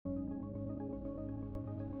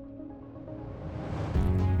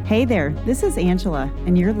Hey there, this is Angela,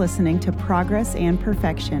 and you're listening to Progress and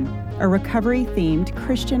Perfection, a recovery-themed,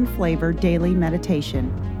 Christian-flavored daily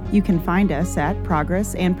meditation. You can find us at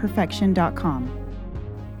progressandperfection.com.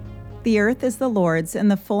 The earth is the Lord's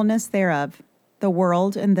and the fullness thereof, the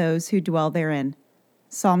world and those who dwell therein.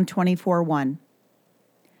 Psalm 24:1.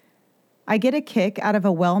 I get a kick out of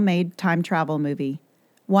a well-made time travel movie,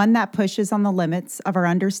 one that pushes on the limits of our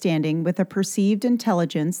understanding with a perceived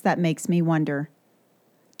intelligence that makes me wonder.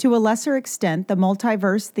 To a lesser extent, the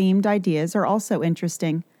multiverse-themed ideas are also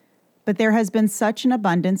interesting, but there has been such an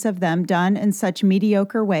abundance of them done in such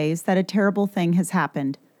mediocre ways that a terrible thing has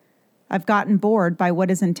happened. I've gotten bored by what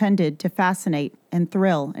is intended to fascinate and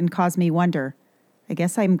thrill and cause me wonder. I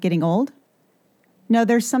guess I'm getting old? No,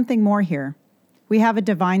 there's something more here. We have a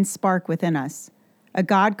divine spark within us, a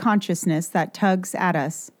God consciousness that tugs at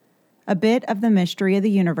us, a bit of the mystery of the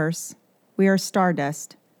universe. We are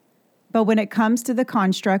stardust. But when it comes to the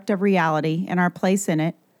construct of reality and our place in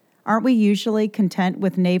it, aren't we usually content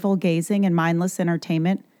with navel-gazing and mindless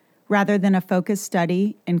entertainment rather than a focused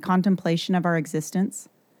study and contemplation of our existence?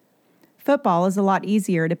 Football is a lot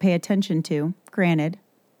easier to pay attention to, granted.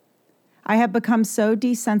 I have become so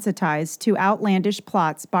desensitized to outlandish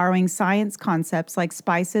plots borrowing science concepts like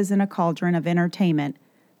spices in a cauldron of entertainment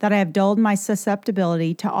that I have dulled my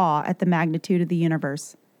susceptibility to awe at the magnitude of the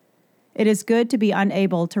universe. It is good to be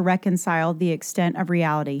unable to reconcile the extent of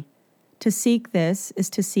reality. To seek this is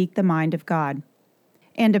to seek the mind of God.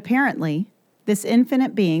 And apparently, this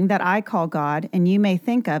infinite being that I call God and you may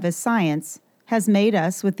think of as science has made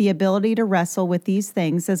us with the ability to wrestle with these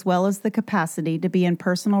things as well as the capacity to be in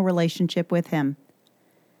personal relationship with Him.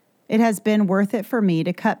 It has been worth it for me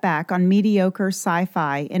to cut back on mediocre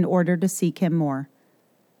sci-fi in order to seek Him more.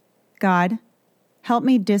 God, help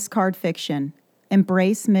me discard fiction,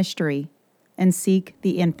 embrace mystery, and seek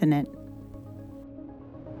the infinite.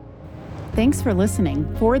 Thanks for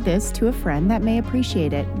listening. Forward this to a friend that may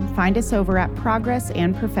appreciate it. Find us over at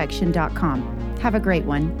progressandperfection.com. Have a great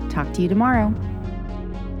one. Talk to you tomorrow.